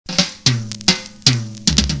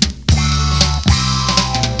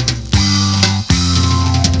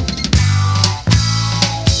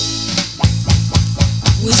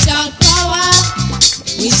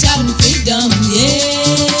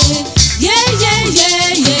yeah. Yeah, yeah,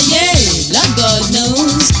 yeah, yeah, yeah. Lord God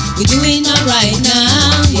knows we're doing alright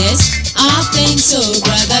now. Yes, I think so,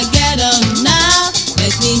 brother. Get on now.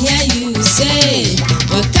 Let me hear you say,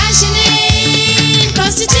 we're cashing in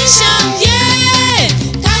prostitution, yeah.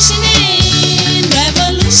 Cashing in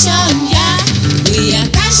revolution, yeah. We are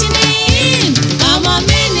cashing in. I'm a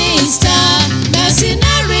minister,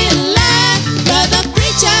 mercenary life, brother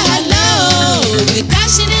preacher, hello. We're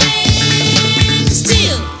cashing in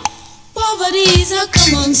still. Poverty is a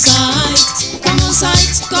common sight, common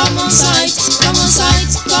sight, common sight, common sight,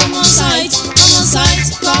 common sight, common sight,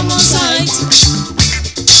 common sight.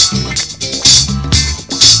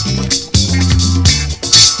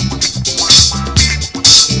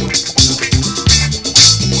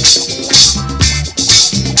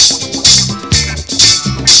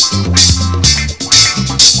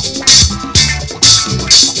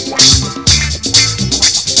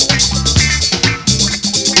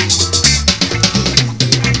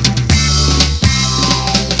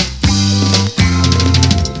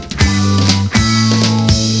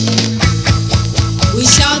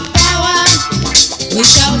 We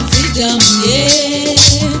shout freedom, yeah.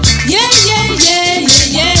 Yeah, yeah, yeah,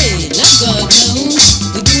 yeah, yeah. Lord God knows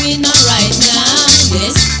we're doing alright now.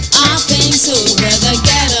 Yes, I think so, brother.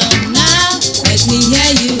 Get on now. Let me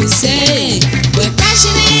hear you say, we're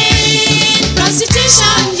cashing in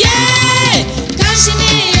prostitution, yeah. Cashing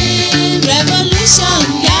in revolution,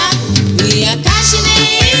 yeah. We are cashing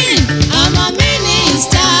in. I'm a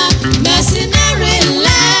minister, mercenary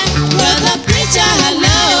life, brother preacher,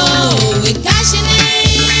 hello. We're cashing in.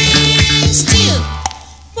 Still,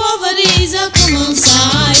 poverty is a common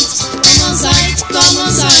sight, common sight, common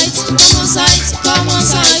sight, common sight, common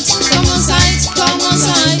sight, common sight, common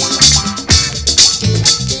sight.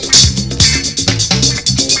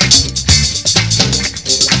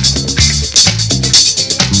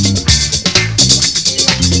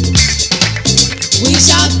 We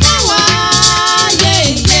shout power, yeah,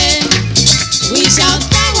 yeah. We shout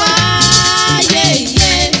power, yeah,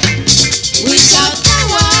 yeah. We shout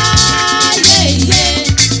power, yeah, yeah.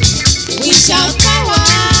 We shout power,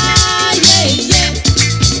 yeah, yeah.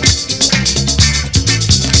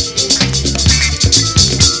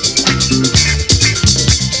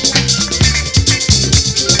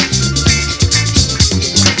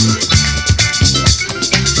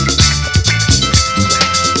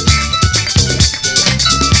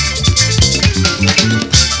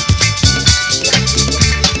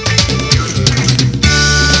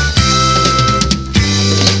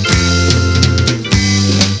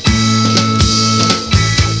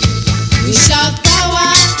 We shout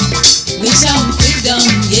power, we shout freedom,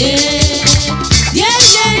 yeah. Yeah,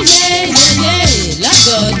 yeah, yeah, yeah, yeah. Lord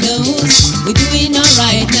God knows we're doing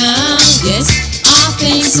alright now. Yes, I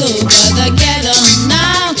think so, brother. Get on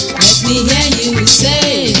now. Let me hear you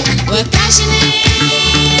say, we're cashing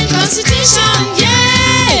in prostitution,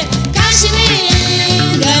 yeah. Cashing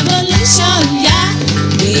in revolution, yeah.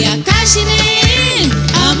 We are cashing in.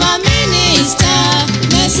 I'm a minister,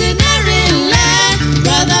 mercenary life,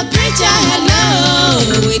 brother preacher,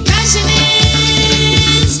 hello. We're cashing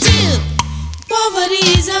in still. Poverty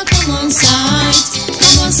is a common sight,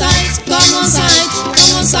 common sight, common sight,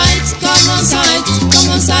 common sight, common sight,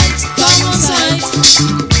 common sight, common sight.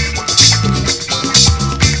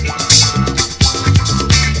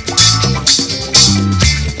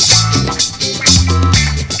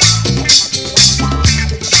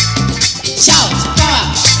 Shout power,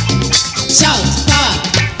 shout power,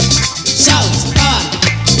 shout power,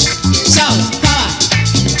 shout power.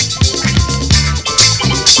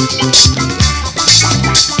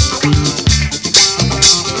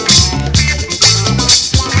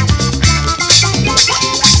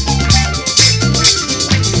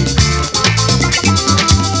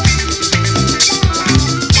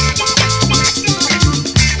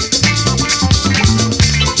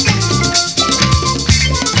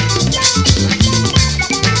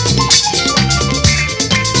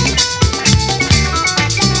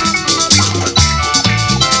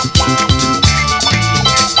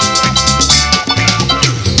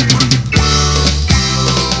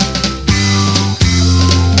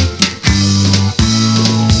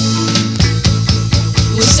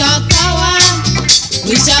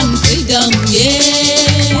 We shout freedom,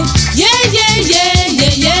 yeah. Yeah, yeah, yeah,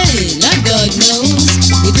 yeah, yeah. Lord God knows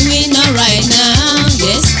we're doing alright now.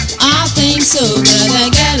 Yes, I think so, brother.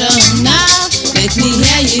 Get on now. Let me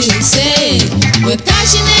hear you say, we're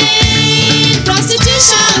cashing in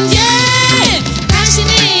prostitution, yeah. Cashing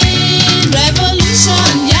in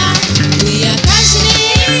revolution, yeah.